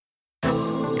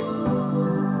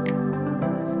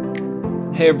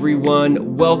Hey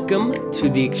everyone, welcome to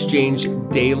the Exchange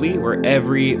Daily, where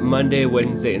every Monday,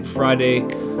 Wednesday, and Friday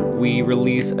we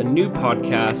release a new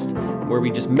podcast where we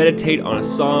just meditate on a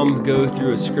psalm, go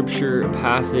through a scripture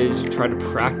passage, try to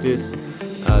practice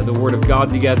the Word of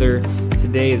God together.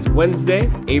 Today is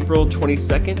Wednesday, April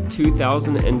 22nd,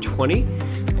 2020,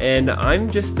 and I'm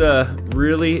just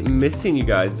really missing you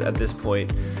guys at this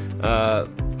point.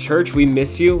 Church, we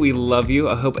miss you. We love you.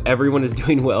 I hope everyone is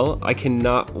doing well. I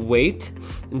cannot wait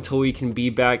until we can be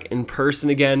back in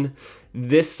person again.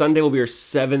 This Sunday will be our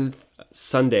 7th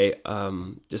Sunday,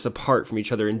 just apart from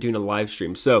each other and doing a live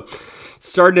stream. So,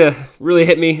 starting to really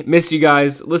hit me. Miss you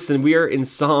guys. Listen, we are in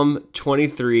Psalm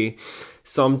 23,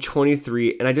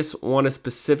 and I just want to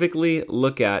specifically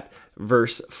look at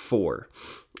verse 4.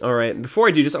 All right, before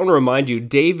I do, I want to remind you,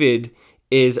 David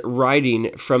is writing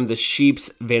from the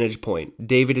sheep's vantage point.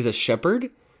 David is a shepherd,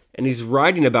 and he's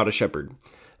writing about a shepherd,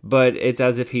 but it's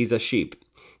as if he's a sheep.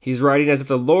 He's writing as if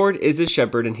the Lord is his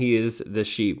shepherd, and he is the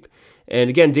sheep. And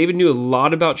again, David knew a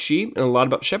lot about sheep and a lot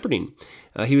about shepherding.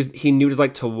 He knew what it was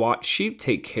like to watch sheep,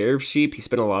 take care of sheep. He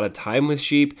spent a lot of time with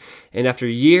sheep, and after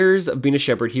years of being a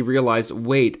shepherd, he realized,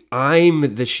 wait,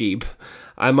 I'm the sheep.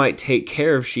 I might take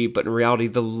care of sheep, but in reality,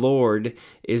 the Lord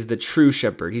is the true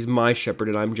shepherd. He's my shepherd,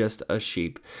 and I'm just a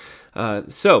sheep.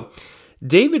 So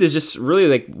David is just really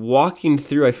like walking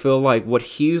through, I feel like, what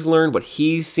he's learned, what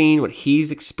he's seen, what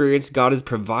he's experienced. God is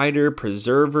provider,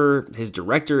 preserver, his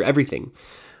director, everything.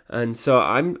 And so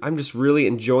I'm just really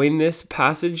enjoying this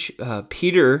passage.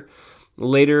 Peter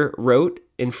later wrote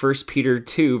in 1 Peter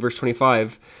 2, verse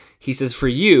 25, he says, for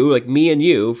you, like me and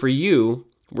you, for you,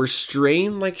 were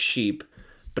straying like sheep,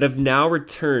 but have now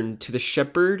returned to the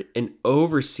shepherd and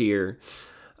overseer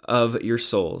of your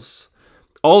souls.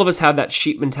 All of us have that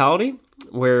sheep mentality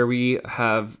where we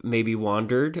have maybe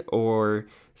wandered or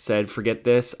said, forget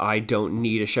this, I don't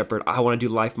need a shepherd. I want to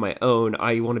do life my own.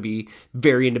 I want to be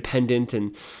very independent.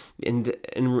 And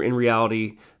in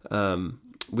reality,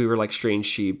 we were like strange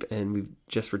sheep, and we've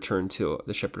just returned to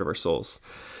the shepherd of our souls.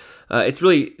 It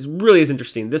really is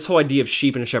interesting. This whole idea of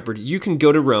sheep and a shepherd. You can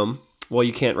go to Rome. Well,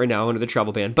 you can't right now under the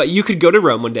travel ban, but you could go to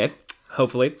Rome one day,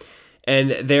 hopefully.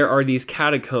 And there are these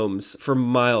catacombs for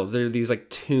miles. There are these like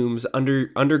tombs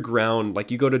underground.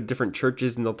 Like you go to different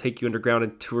churches and they'll take you underground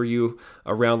and tour you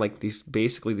around like these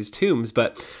tombs.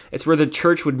 But it's where the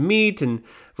church would meet and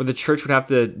where the church would have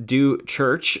to do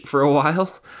church for a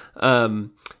while.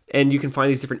 And you can find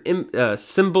these different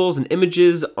symbols and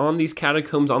images on these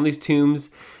catacombs, on these tombs.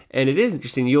 And it is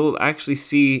interesting. You'll actually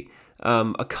see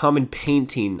a common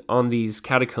painting on these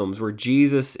catacombs where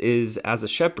Jesus is as a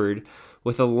shepherd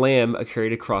with a lamb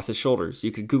carried across his shoulders.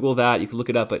 You could Google that, you could look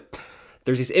it up, but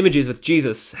there's these images with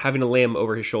Jesus having a lamb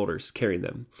over his shoulders, carrying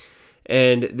them.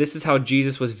 And this is how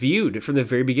Jesus was viewed from the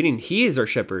very beginning. He is our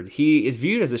shepherd. He is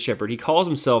viewed as a shepherd. He calls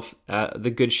himself the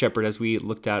good shepherd, as we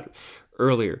looked at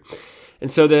earlier.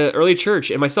 And so the early church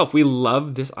and myself, we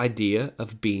love this idea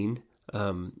of being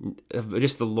of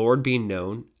just the Lord being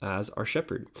known as our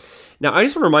shepherd. Now, I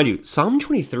just want to remind you, Psalm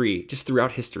 23, just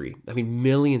throughout history, I mean,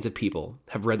 millions of people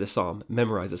have read the psalm,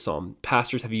 memorized the psalm.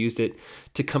 Pastors have used it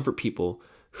to comfort people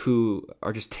who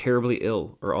are just terribly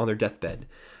ill or on their deathbed.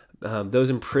 Those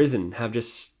in prison have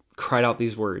just cried out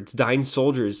these words. Dying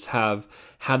soldiers have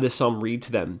had this psalm read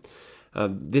to them.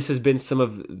 This has been some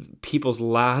of people's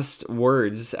last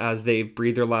words as they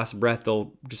breathe their last breath.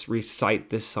 They'll just recite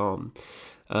this psalm.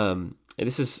 And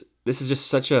this is just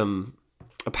such a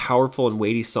powerful and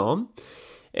weighty psalm,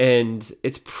 and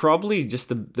it's probably just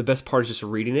the best part is just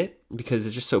reading it because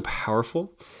it's just so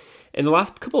powerful. In the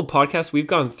last couple of podcasts, we've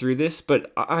gone through this,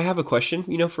 but I have a question,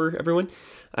 for everyone.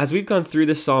 As we've gone through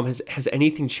this psalm, has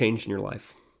anything changed in your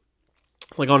life?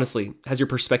 Like honestly, has your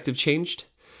perspective changed?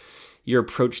 Your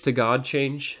approach to God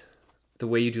changed? The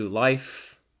way you do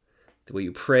life, the way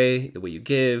you pray, the way you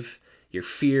give, your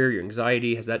fear, your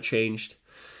anxiety, has that changed?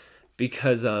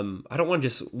 Because I don't want to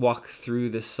just walk through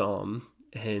this psalm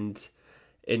and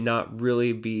it not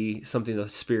really be something the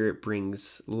Spirit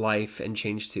brings life and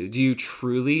change to. Do you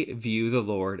truly view the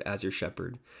Lord as your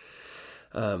shepherd?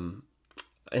 And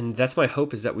that's my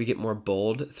hope, is that we get more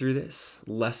bold through this,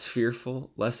 less fearful,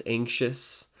 less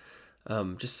anxious.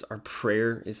 Just our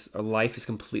life is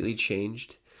completely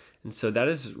changed. And so that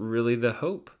is really the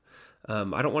hope.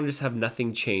 I don't want to just have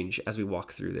nothing change as we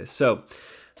walk through this. So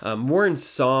we're in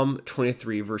Psalm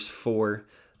 23, verse 4,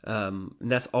 and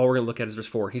that's all we're going to look at is verse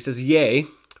 4. He says, yea,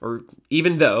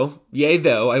 though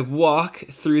I walk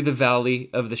through the valley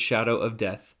of the shadow of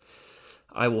death,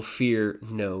 I will fear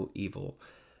no evil.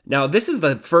 Now, this is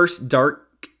the first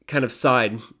dark kind of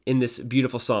side in this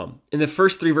beautiful psalm. In the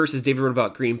first 3 verses, David wrote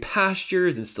about green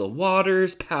pastures and still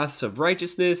waters, paths of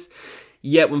righteousness.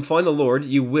 Yet when following the Lord,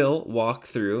 you will walk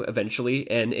through eventually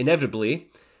and inevitably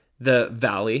the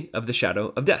valley of the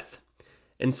shadow of death.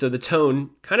 And so the tone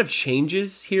kind of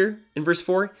changes here in verse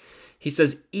 4. He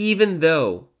says, even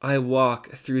though I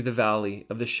walk through the valley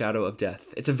of the shadow of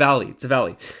death. It's a valley. It's a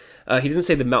valley. He doesn't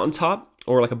say the mountaintop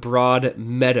or like a broad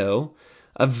meadow.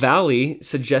 A valley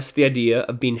suggests the idea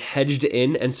of being hedged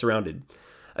in and surrounded.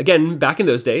 Again, back in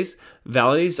those days,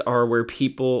 valleys are where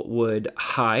people would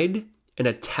hide and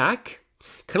attack.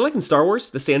 Kind of like in Star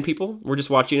Wars, the Sand People were just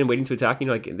watching and waiting to attack.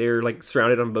 Like they're like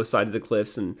surrounded on both sides of the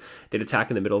cliffs, and they'd attack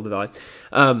in the middle of the valley.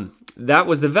 That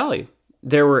was the valley.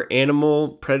 There were animal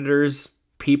predators,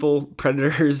 people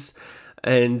predators,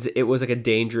 and it was like a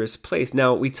dangerous place.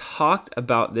 Now, we talked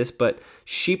about this, but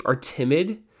sheep are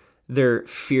timid. They're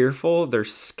fearful. They're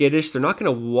skittish. They're not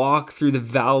going to walk through the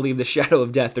valley of the shadow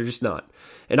of death. They're just not.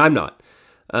 And I'm not.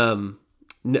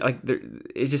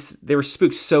 They were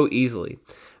spooked so easily.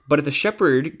 But if the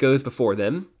shepherd goes before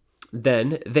them,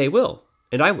 then they will,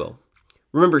 and I will.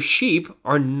 Remember, sheep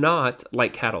are not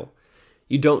like cattle.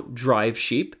 You don't drive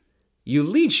sheep. You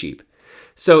lead sheep.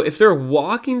 So if they're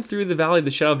walking through the valley of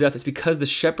the shadow of death, it's because the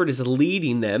shepherd is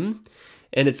leading them,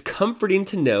 and it's comforting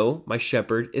to know my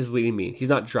shepherd is leading me. He's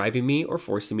not driving me or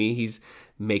forcing me. He's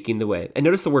making the way. And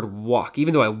notice the word walk.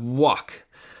 Even though I walk,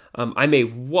 I may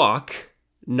walk,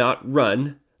 not run.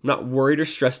 I'm not worried or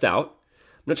stressed out.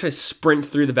 I'm not trying to sprint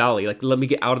through the valley. Like, let me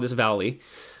get out of this valley.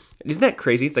 Isn't that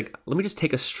crazy? It's like, let me just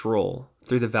take a stroll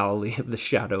through the valley of the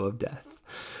shadow of death.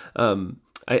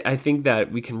 I think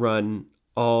that we can run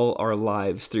all our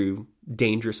lives through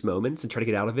dangerous moments and try to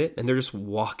get out of it, and they're just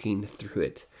walking through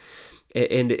it.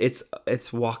 And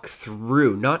it's walk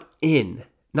through, not in,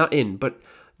 but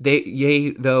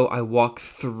though I walk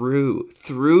through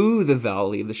the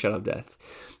valley of the shadow of death.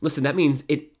 Listen, that means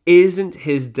it isn't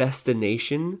his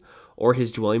destination or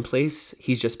his dwelling place.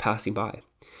 He's just passing by.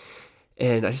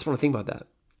 And I just want to think about that.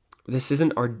 This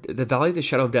isn't the valley of the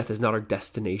shadow of death is not our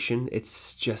destination.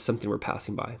 It's just something we're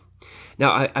passing by.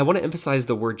 Now, I want to emphasize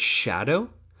the word shadow.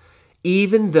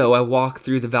 Even though I walk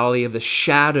through the valley of the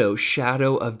shadow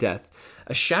of death.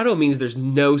 A shadow means there's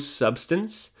no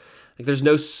substance. Like there's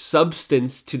no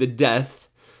substance to death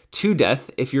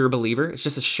if you're a believer. It's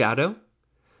just a shadow.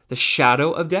 The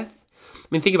shadow of death. I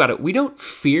mean, think about it. We don't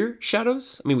fear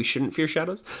shadows. I mean, we shouldn't fear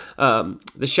shadows.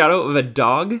 The shadow of a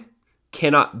dog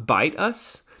cannot bite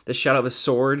us. The shadow of a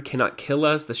sword cannot kill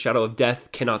us. The shadow of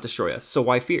death cannot destroy us. So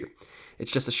why fear?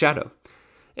 It's just a shadow.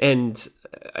 And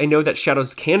I know that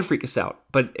shadows can freak us out,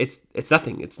 but it's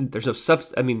nothing. There's no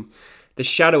substance. I mean, the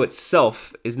shadow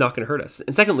itself is not going to hurt us.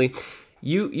 And secondly,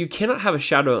 you cannot have a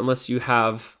shadow unless you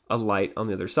have a light on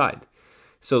the other side.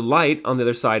 So light on the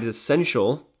other side is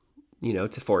essential,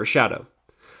 for a shadow.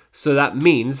 So that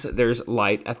means there's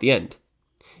light at the end.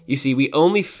 You see, we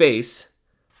only face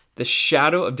the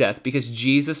shadow of death because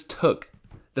Jesus took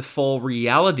the full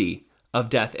reality of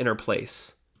death in our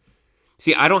place.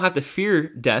 See, I don't have to fear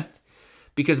death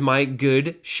because my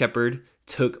good shepherd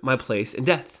took my place in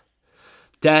death.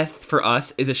 Death for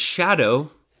us is a shadow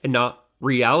and not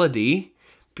reality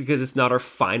because it's not our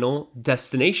final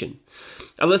destination.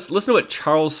 Now listen to what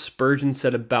Charles Spurgeon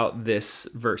said about this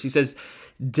verse. He says,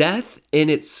 death in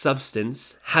its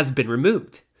substance has been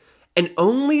removed, and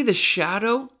only the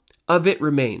shadow of it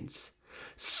remains.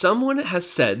 Someone has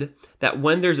said that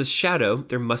when there's a shadow,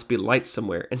 there must be light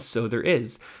somewhere, and so there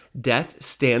is. Death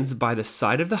stands by the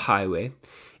side of the highway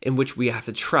in which we have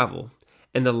to travel,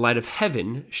 and the light of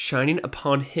heaven shining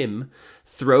upon him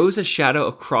throws a shadow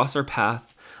across our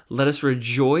path. Let us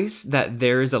rejoice that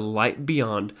there is a light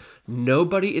beyond.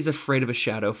 Nobody is afraid of a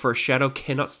shadow, for a shadow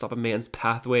cannot stop a man's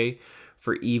pathway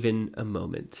for even a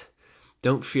moment.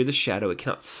 Don't fear the shadow. It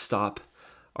cannot stop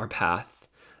our path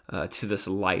to this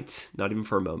light, not even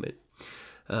for a moment.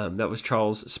 That was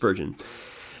Charles Spurgeon.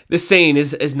 This saying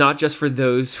is not just for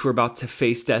those who are about to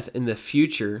face death in the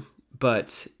future,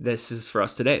 but this is for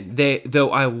us today.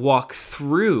 Though I walk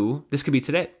through, this could be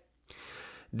today.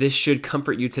 This should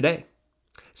comfort you today.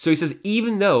 So he says,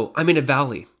 even though I'm in a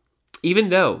valley, even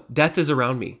though death is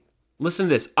around me, listen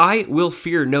to this, I will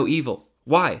fear no evil.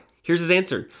 Why? Here's his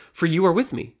answer. For you are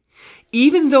with me.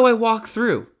 Even though I walk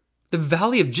through the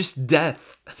valley of just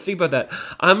death, think about that.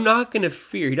 I'm not going to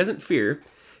fear. He doesn't fear.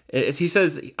 He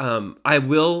says, I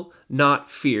will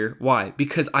not fear. Why?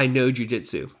 Because I know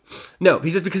jujitsu. No, he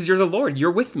says, because you're the Lord.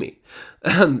 You're with me.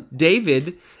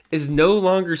 David is no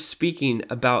longer speaking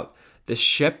about the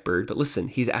shepherd, but listen,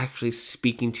 he's actually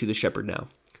speaking to the shepherd now.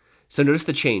 So notice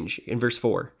the change in verse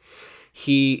 4.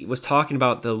 he was talking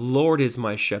about the Lord is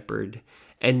my shepherd,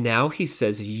 and now he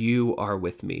says, you are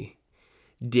with me.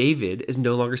 David is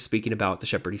no longer speaking about the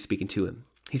shepherd, he's speaking to him.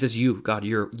 He says, you, God,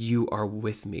 you are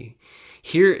with me.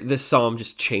 Here, the psalm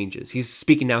just changes. He's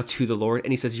speaking now to the Lord,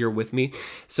 and he says, you're with me.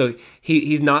 So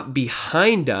he's not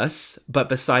behind us, but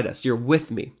beside us. You're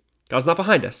with me. God's not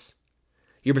behind us.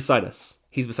 You're beside us.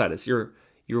 He's beside us. You're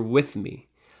with me.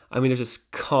 I mean, there's this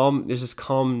calmness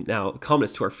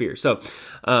to our fear. So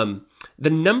the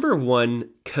number one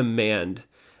command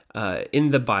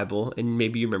in the Bible, and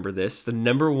maybe you remember this, the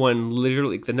number one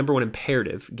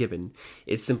imperative given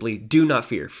is simply, do not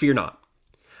fear, fear not.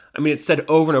 I mean, it's said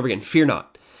over and over again, fear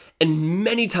not. And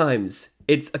many times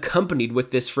it's accompanied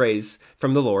with this phrase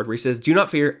from the Lord where he says, do not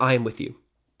fear, I am with you.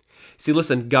 See,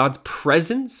 listen, God's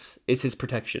presence is his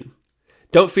protection.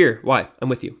 Don't fear. Why? I'm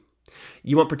with you.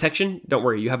 You want protection? Don't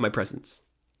worry. You have my presence.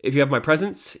 If you have my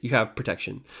presence, you have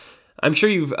protection. I'm sure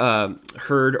you've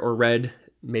heard or read,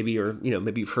 maybe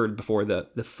you've heard before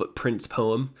the Footprints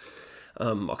poem.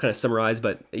 I'll kind of summarize,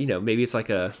 but maybe it's like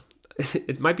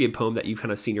it might be a poem that you've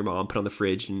kind of seen your mom put on the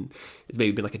fridge, and it's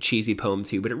maybe been like a cheesy poem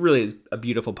too, but it really is a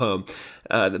beautiful poem.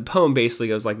 The poem basically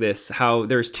goes like this: how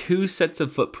there's two sets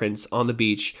of footprints on the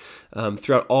beach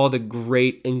throughout all the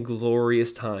great and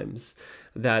glorious times.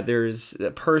 That there's a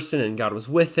person and God was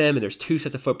with them, and there's two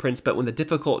sets of footprints, but when the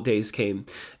difficult days came,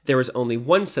 there was only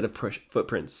one set of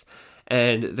footprints.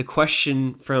 And the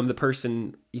question from the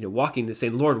person, walking is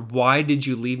saying, Lord, why did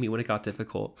you leave me when it got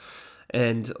difficult?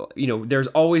 And, there's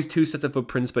always two sets of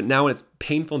footprints, but now when it's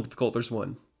painful and difficult, there's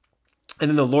one. And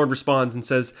then the Lord responds and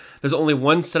says, there's only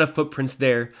one set of footprints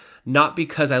there, not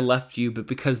because I left you, but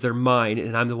because they're mine,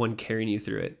 and I'm the one carrying you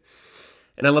through it.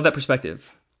 And I love that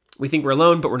perspective. We think we're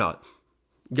alone, but we're not.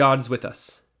 God is with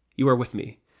us. You are with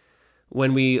me.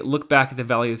 When we look back at the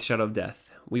valley of the shadow of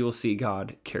death, we will see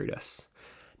God carried us.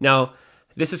 Now,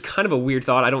 this is kind of a weird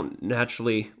thought. I don't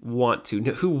naturally want to.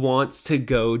 Who wants to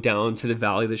go down to the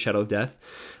valley of the shadow of death?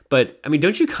 But, I mean,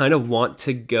 don't you kind of want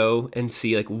to go and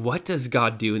see, what does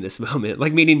God do in this moment?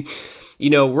 Meaning,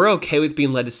 we're okay with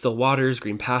being led to still waters,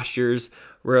 green pastures.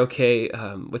 We're okay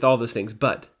with all those things.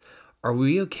 But are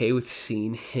we okay with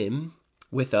seeing him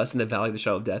with us in the valley of the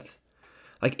shadow of death?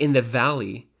 In the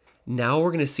valley, now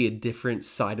we're going to see a different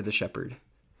side of the shepherd.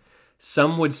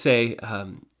 Some would say,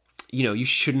 you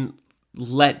shouldn't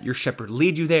let your shepherd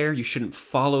lead you there. You shouldn't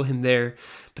follow him there.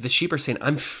 But the sheep are saying,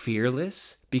 I'm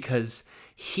fearless because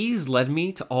he's led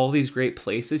me to all these great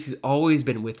places. He's always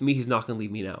been with me. He's not going to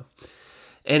leave me now.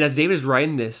 And as David is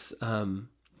writing this,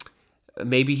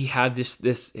 maybe he had his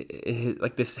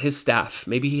staff.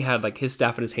 Maybe he had his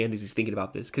staff in his hand as he's thinking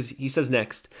about this. Because he says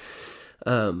next,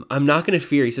 I'm not going to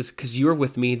fear. He says, because you are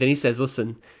with me. Then he says,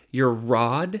 listen, your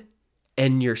rod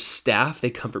and your staff, they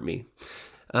comfort me.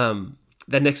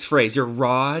 That next phrase, your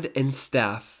rod and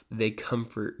staff, they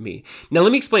comfort me. Now,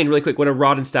 let me explain really quick what a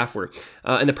rod and staff were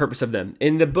and the purpose of them.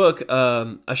 In the book,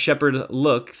 Shepherds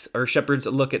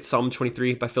Look at Psalm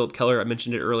 23 by Philip Keller, I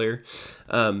mentioned it earlier.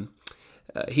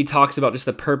 He talks about just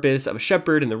the purpose of a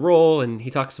shepherd and the role, and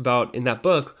he talks about, in that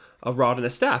book, a rod and a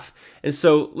staff. And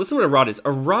so listen to what a rod is.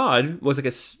 A rod was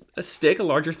a stick, a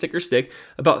larger, thicker stick,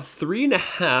 about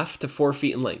 3.5 to 4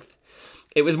 feet in length.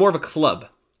 It was more of a club.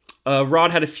 A rod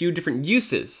had a few different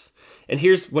uses. And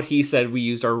here's what he said we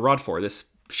used our rod for, this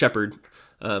shepherd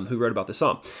who wrote about this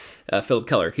psalm, Philip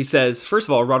Keller. He says, first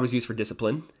of all, a rod was used for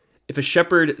discipline. If a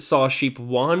shepherd saw a sheep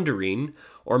wandering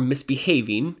or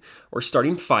misbehaving or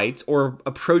starting fights or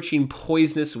approaching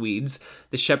poisonous weeds,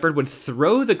 the shepherd would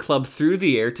throw the club through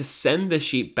the air to send the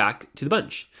sheep back to the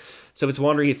bunch. So if it's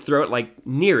wandering, he'd throw it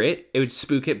near it, it would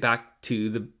spook it back to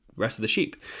the rest of the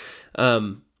sheep.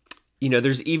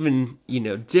 There's even,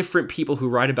 different people who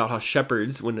write about how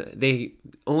shepherds, only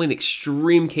in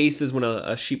extreme cases when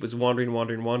a sheep was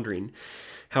wandering,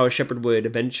 how a shepherd would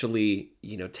eventually,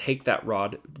 take that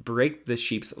rod, break the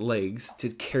sheep's legs to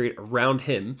carry it around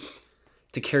him,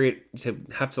 the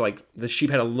sheep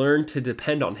had to learn to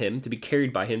depend on him, to be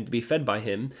carried by him, to be fed by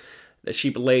him. The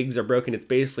sheep legs are broken, it's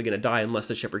basically going to die unless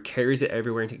the shepherd carries it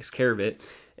everywhere and takes care of it.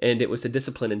 And it was to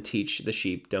discipline and teach the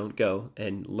sheep, don't go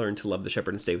and learn to love the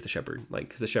shepherd and stay with the shepherd,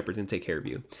 because the shepherd's going to take care of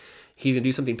you. He's going to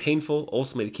do something painful,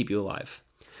 ultimately to keep you alive.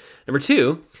 Number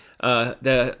 2,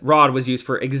 the rod was used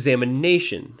for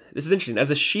examination. This is interesting. As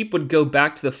a sheep would go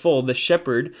back to the fold, the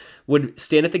shepherd would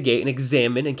stand at the gate and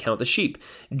examine and count the sheep.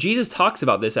 Jesus talks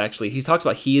about this, actually. He talks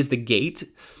about he is the gate,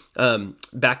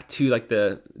 back to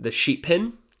the sheep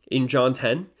pen in John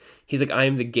 10. He's like, I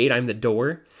am the gate, I am the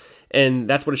door. And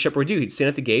that's what a shepherd would do. He'd stand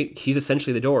at the gate. He's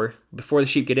essentially the door. Before the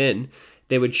sheep get in,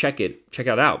 they would check it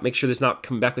out, make sure there's not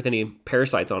coming back with any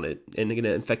parasites on it and going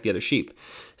to infect the other sheep.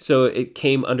 So it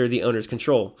came under the owner's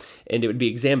control and it would be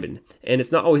examined. And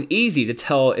it's not always easy to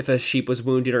tell if a sheep was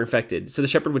wounded or infected. So the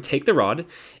shepherd would take the rod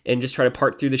and just try to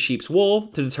part through the sheep's wool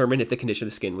to determine if the condition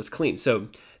of the skin was clean. So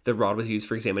the rod was used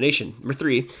for examination. Number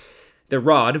 3, the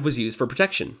rod was used for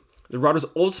protection. The rod was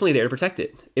ultimately there to protect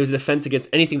it. It was a defense against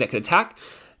anything that could attack.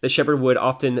 The shepherd would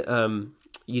often,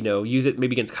 use it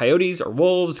maybe against coyotes or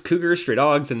wolves, cougars, stray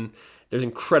dogs, and there's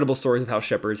incredible stories of how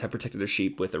shepherds have protected their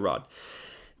sheep with a rod.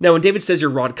 Now, when David says, "Your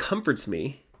rod comforts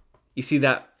me," you see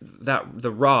that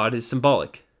the rod is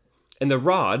symbolic, and the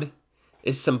rod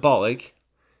is symbolic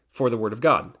for the Word of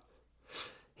God.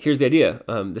 Here's the idea: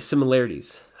 the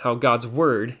similarities. How God's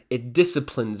Word, it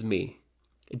disciplines me.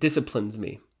 It disciplines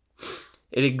me.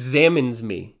 It examines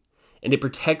me, and it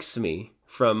protects me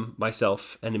from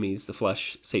myself, enemies, the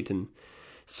flesh, Satan.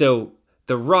 So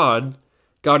the rod,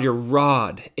 God, your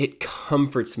rod, it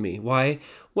comforts me. Why?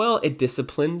 Well, it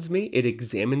disciplines me, it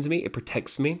examines me, it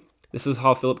protects me. This is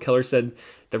how Philip Keller said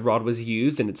the rod was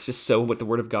used, and it's just so what the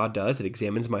Word of God does. It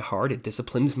examines my heart, it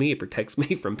disciplines me, it protects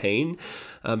me from pain.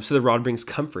 So the rod brings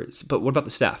comforts. But what about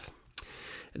the staff?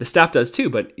 The staff does too,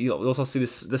 but you'll also see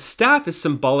this. The staff is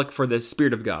symbolic for the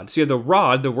Spirit of God. So you have the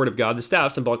rod, the Word of God, the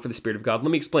staff, symbolic for the Spirit of God.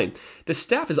 Let me explain. The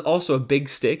staff is also a big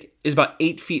stick, is about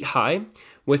 8 feet high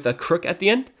with a crook at the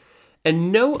end,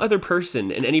 and no other person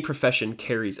in any profession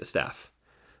carries a staff.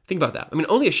 Think about that. I mean,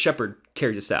 only a shepherd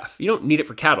carries a staff. You don't need it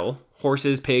for cattle,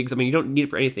 horses, pigs. I mean, you don't need it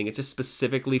for anything. It's just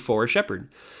specifically for a shepherd.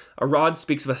 A rod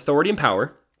speaks of authority and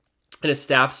power, and a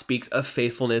staff speaks of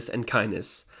faithfulness and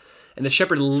kindness. And the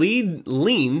shepherd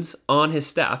leans on his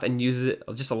staff and uses it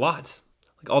just a lot,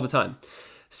 like all the time.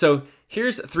 So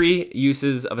here's 3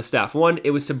 uses of a staff. 1,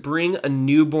 it was to bring a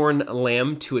newborn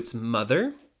lamb to its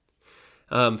mother.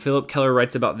 Philip Keller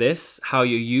writes about this, how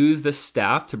you use the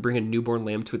staff to bring a newborn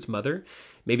lamb to its mother.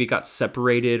 Maybe it got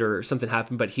separated or something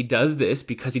happened, but he does this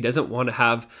because he doesn't want to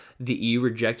have the ewe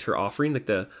reject her offering, like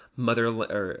the mother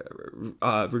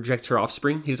reject her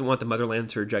offspring. He doesn't want the mother lamb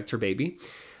to reject her baby.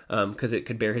 Because it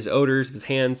could bear his odors of his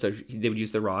hands, so they would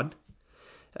use the rod.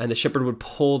 And the shepherd would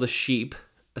pull the sheep,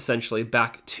 essentially,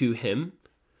 back to him.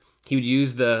 He would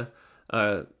use the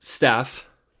staff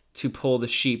to pull the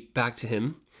sheep back to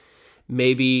him.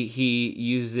 Maybe he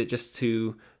uses it just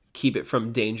to keep it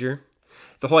from danger.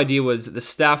 The whole idea was the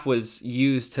staff was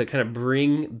used to kind of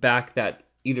bring back that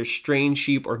either straying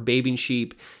sheep or babying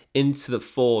sheep into the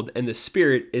fold, and the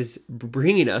Spirit is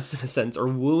bringing us, in a sense, or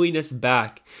wooing us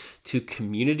back to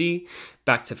community,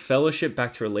 back to fellowship,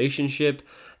 back to relationship.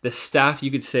 The staff,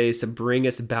 you could say, is to bring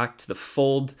us back to the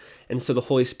fold, and so the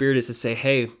Holy Spirit is to say,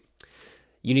 hey,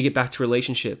 you need to get back to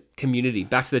relationship, community,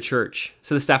 back to the church.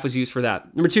 So the staff was used for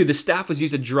that. Number 2, the staff was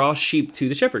used to draw sheep to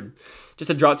the shepherd, just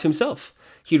to draw it to himself.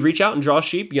 He'd reach out and draw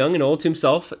sheep, young and old, to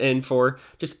himself, and for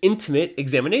just intimate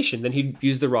examination. Then he'd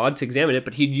use the rod to examine it,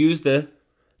 but he'd use the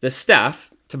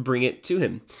staff to bring it to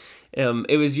him.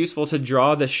 It was useful to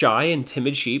draw the shy and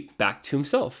timid sheep back to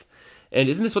himself. And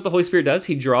isn't this what the Holy Spirit does?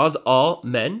 He draws all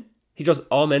men. He draws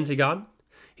all men to God.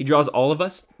 He draws all of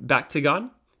us back to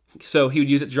God. So he would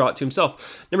use it to draw it to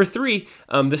himself. Number 3,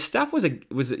 the staff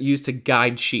was used to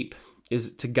guide sheep,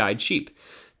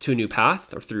 to a new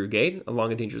path or through a gate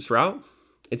along a dangerous route.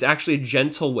 It's actually a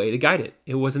gentle way to guide it.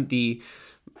 It wasn't the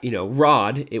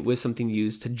rod. It was something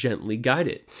used to gently guide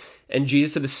it. And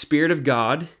Jesus said the Spirit of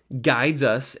God guides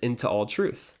us into all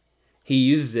truth. He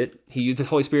uses it. The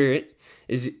Holy Spirit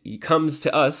he comes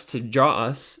to us to draw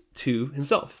us to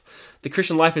himself. The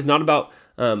Christian life is not about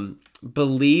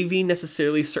believing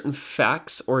necessarily certain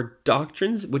facts or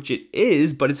doctrines, which it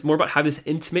is, but it's more about having this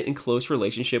intimate and close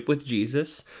relationship with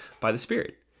Jesus by the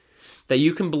Spirit. That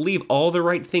you can believe all the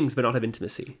right things but not have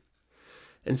intimacy.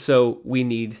 And so we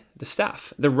need the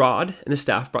staff. The rod and the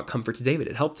staff brought comfort to David.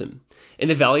 It helped him. In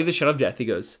the valley of the shadow of death, he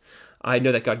goes, I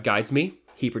know that God guides me.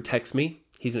 He protects me.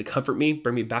 He's going to comfort me,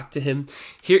 bring me back to him.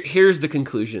 Here's the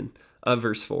conclusion of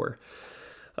verse 4.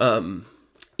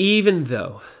 Even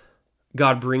though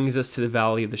God brings us to the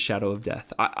valley of the shadow of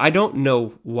death, I don't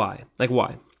know why. Like,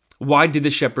 why? Why did the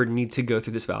shepherd need to go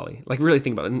through this valley? Like, really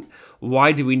think about it.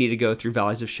 Why do we need to go through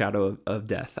valleys of shadow of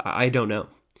death? I don't know.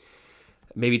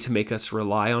 Maybe to make us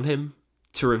rely on him,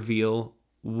 to reveal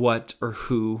what or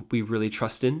who we really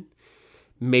trust in.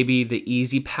 Maybe the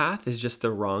easy path is just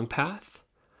the wrong path.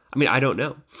 I mean, I don't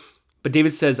know. But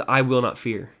David says, I will not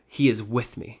fear. He is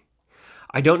with me.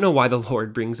 I don't know why the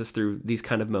Lord brings us through these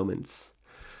kind of moments.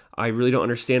 I really don't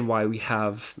understand why we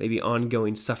have maybe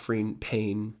ongoing suffering,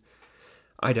 pain.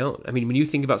 I don't. I mean, when you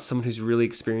think about someone who's really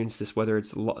experienced this, whether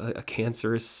it's a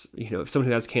cancerous, if someone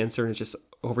who has cancer and it's just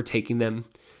overtaking them,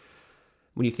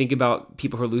 when you think about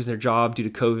people who are losing their job due to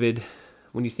COVID,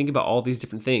 when you think about all these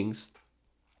different things,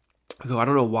 I go, I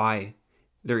don't know why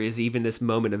there is even this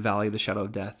moment of valley of the shadow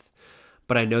of death,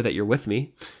 but I know that you're with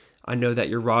me. I know that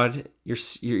your rod,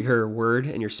 your word,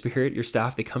 and your spirit, your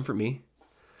staff, they comfort me.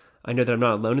 I know that I'm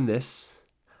not alone in this.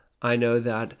 I know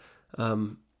that,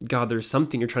 God, there's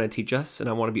something you're trying to teach us, and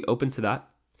I want to be open to that.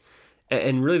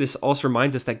 And really, this also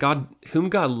reminds us that God, whom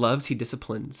God loves, he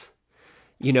disciplines.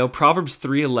 Proverbs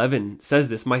 3:11 says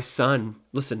this, my son,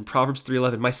 listen, Proverbs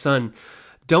 3:11, my son,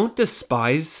 don't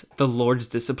despise the Lord's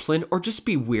discipline or just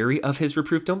be weary of his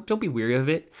reproof. Don't be weary of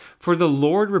it. For the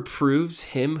Lord reproves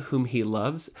him whom he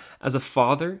loves, as a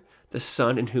father, the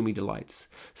son in whom he delights.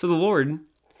 So the Lord,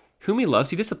 whom he loves,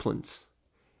 he disciplines.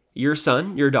 Your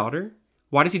son, your daughter,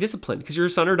 why does he discipline? Because you're a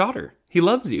son or daughter. He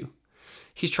loves you.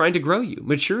 He's trying to grow you,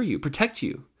 mature you, protect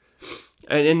you.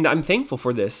 And I'm thankful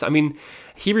for this. I mean,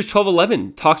 Hebrews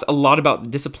 12:11 talks a lot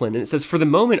about discipline. And it says, for the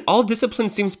moment, all discipline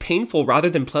seems painful rather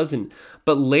than pleasant,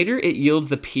 but later it yields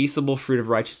the peaceable fruit of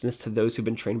righteousness to those who've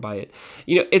been trained by it.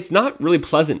 It's not really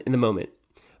pleasant in the moment,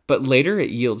 but later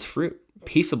it yields fruit,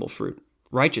 peaceable fruit,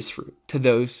 righteous fruit to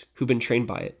those who've been trained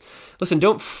by it. Listen,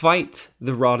 don't fight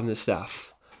the rod and the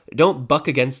staff. Don't buck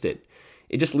against it.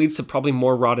 It just leads to probably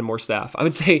more rod and more staff. I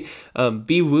would say,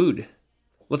 be wooed.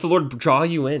 Let the Lord draw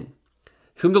you in.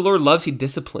 Whom the Lord loves, he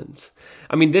disciplines.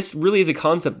 I mean, this really is a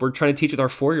concept we're trying to teach with our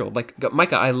 4-year-old. Like,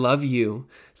 Micah, I love you,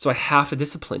 so I have to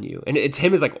discipline you. And it's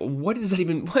him is like, what is that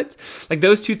even? What? Like,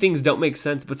 those two things don't make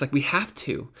sense, but it's like, we have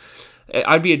to.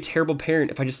 I'd be a terrible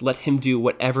parent if I just let him do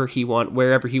whatever he wanted,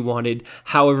 wherever he wanted,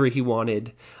 however he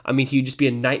wanted. I mean, he'd just be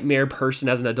a nightmare person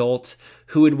as an adult.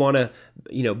 Who would want to,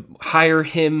 hire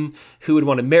him? Who would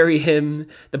want to marry him?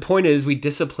 The point is, we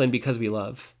discipline because we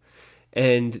love.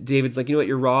 And David's like,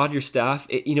 your rod, your staff,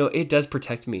 it does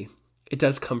protect me. It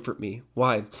does comfort me.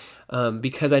 Why?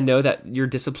 Because I know that you're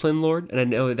disciplined, Lord, and I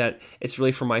know that it's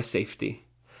really for my safety.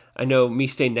 I know me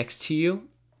staying next to you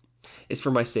is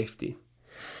for my safety.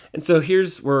 And so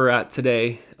here's where we're at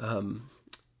today,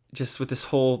 just with this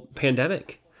whole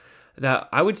pandemic, that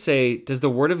I would say, does the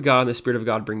Word of God and the Spirit of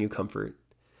God bring you comfort?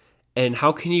 And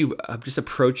how can you just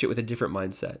approach it with a different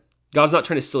mindset? God's not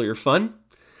trying to steal your fun.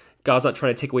 God's not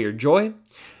trying to take away your joy.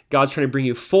 God's trying to bring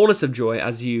you fullness of joy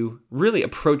as you really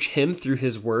approach him through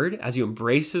his word, as you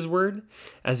embrace his word,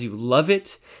 as you love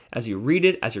it, as you read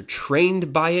it, as you're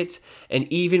trained by it. And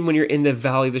even when you're in the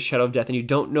valley of the shadow of death and you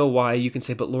don't know why, you can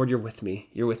say, but Lord, you're with me.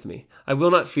 You're with me. I will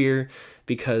not fear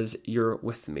because you're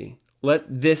with me. Let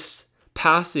this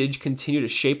passage continue to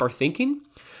shape our thinking,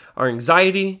 our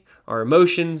anxiety, our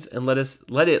emotions, and let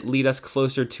it lead us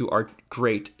closer to our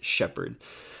great shepherd.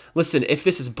 Listen, if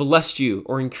this has blessed you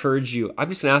or encouraged you, I'm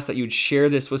just going to ask that you would share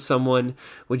this with someone.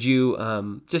 Would you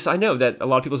I know that a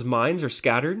lot of people's minds are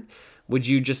scattered. Would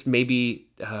you just maybe,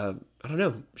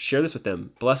 share this with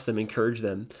them, bless them, encourage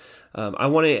them? I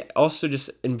want to also just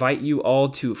invite you all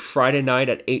to Friday night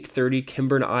at 8:30.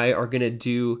 Kimber and I are going to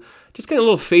do just kind of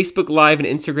a little Facebook Live and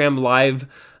Instagram Live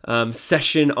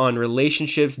session on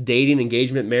relationships, dating,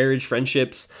 engagement, marriage,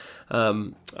 friendships.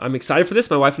 I'm excited for this.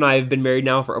 My wife and I have been married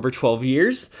now for over 12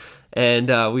 years,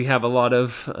 and we have a lot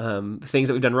of things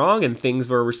that we've done wrong and things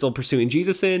where we're still pursuing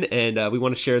Jesus in, and we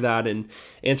want to share that and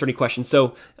answer any questions.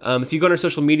 So if you go on our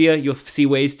social media, you'll see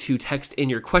ways to text in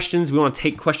your questions. We want to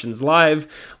take questions live.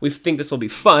 We think this will be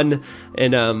fun,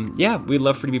 and we'd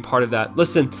love for you to be part of that.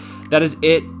 Listen, that is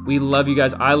it. We love you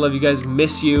guys. I love you guys.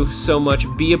 Miss you so much.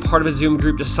 Be a part of a Zoom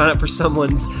group. Just sign up for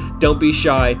someone's. Don't be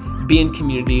shy. Be in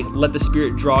community. Let the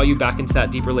Spirit draw you back into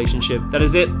that deep relationship. That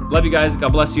is it. Love you guys. God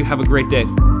bless you. Have a great day.